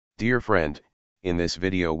Dear friend, in this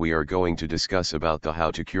video we are going to discuss about the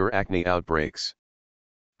how to cure acne outbreaks.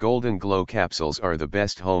 Golden Glow capsules are the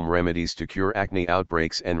best home remedies to cure acne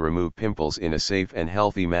outbreaks and remove pimples in a safe and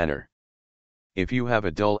healthy manner. If you have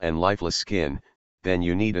a dull and lifeless skin, then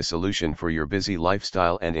you need a solution for your busy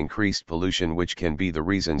lifestyle and increased pollution, which can be the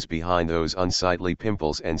reasons behind those unsightly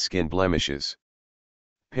pimples and skin blemishes.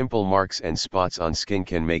 Pimple marks and spots on skin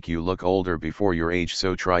can make you look older before your age,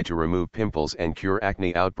 so try to remove pimples and cure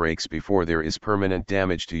acne outbreaks before there is permanent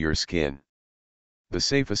damage to your skin. The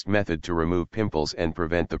safest method to remove pimples and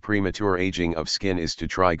prevent the premature aging of skin is to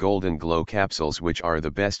try Golden Glow capsules, which are the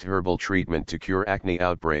best herbal treatment to cure acne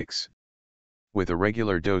outbreaks. With a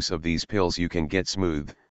regular dose of these pills you can get smooth,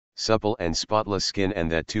 supple and spotless skin, and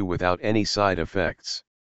that too without any side effects.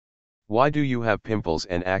 Why do you have pimples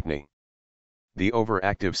and acne? The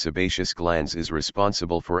overactive sebaceous glands is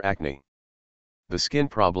responsible for acne. The skin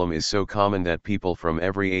problem is so common that people from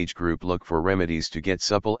every age group look for remedies to get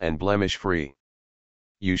supple and blemish-free.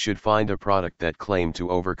 You should find a product that claims to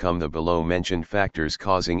overcome the below-mentioned factors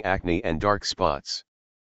causing acne and dark spots.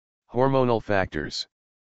 Hormonal factors: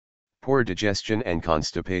 poor digestion and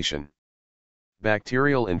constipation,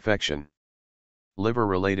 bacterial infection,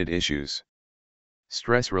 liver-related issues,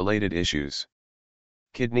 stress-related issues,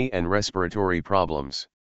 kidney and respiratory problems,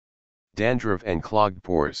 dandruff and clogged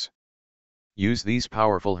pores. Use these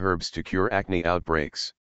powerful herbs to cure acne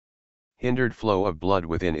outbreaks. Hindered flow of blood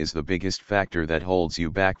within is the biggest factor that holds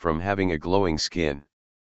you back from having a glowing skin.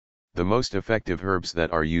 The most effective herbs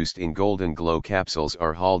that are used in Golden Glow capsules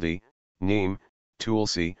are haldi, neem,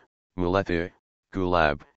 tulsi, mulethi,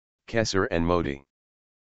 gulab, kesar and moti.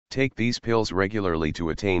 Take these pills regularly to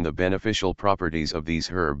attain the beneficial properties of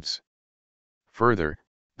these herbs. Further,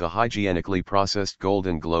 the hygienically processed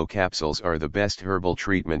Golden Glow capsules are the best herbal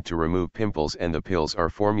treatment to remove pimples, and the pills are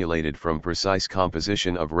formulated from precise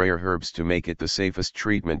composition of rare herbs to make it the safest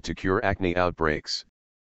treatment to cure acne outbreaks.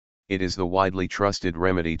 It is the widely trusted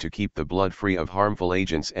remedy to keep the blood free of harmful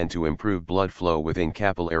agents and to improve blood flow within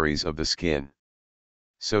capillaries of the skin.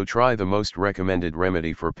 So try the most recommended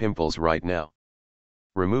remedy for pimples right now.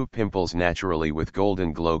 Remove pimples naturally with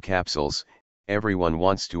Golden Glow capsules. Everyone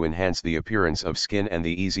wants to enhance the appearance of skin, and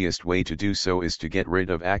the easiest way to do so is to get rid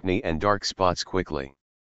of acne and dark spots quickly.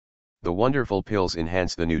 The wonderful pills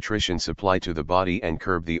enhance the nutrition supply to the body and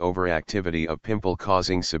curb the overactivity of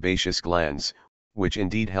pimple-causing sebaceous glands, which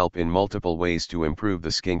indeed help in multiple ways to improve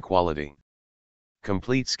the skin quality.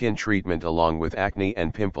 Complete skin treatment along with acne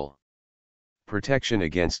and pimple. Protection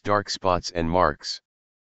against dark spots and marks.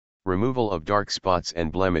 Removal of dark spots and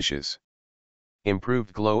blemishes.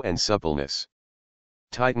 Improved glow and suppleness.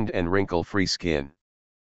 Tightened and wrinkle-free skin.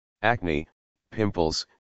 Acne, pimples,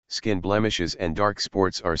 skin blemishes and dark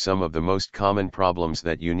spots are some of the most common problems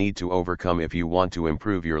that you need to overcome if you want to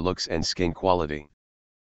improve your looks and skin quality.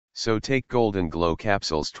 So take Golden Glow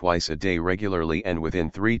capsules twice a day regularly, and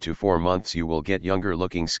within 3 to 4 months you will get younger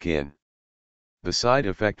looking skin. The side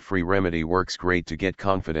effect-free remedy works great to get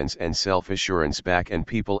confidence and self-assurance back, and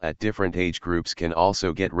people at different age groups can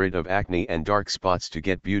also get rid of acne and dark spots to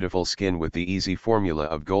get beautiful skin with the easy formula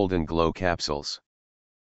of Golden Glow capsules.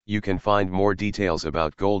 You can find more details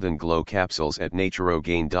about Golden Glow capsules at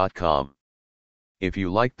naturogain.com. If you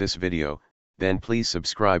liked this video, then please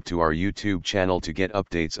subscribe to our YouTube channel to get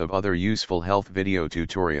updates of other useful health video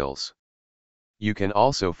tutorials. You can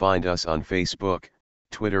also find us on Facebook,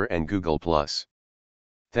 Twitter and Google+.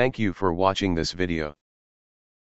 Thank you for watching this video.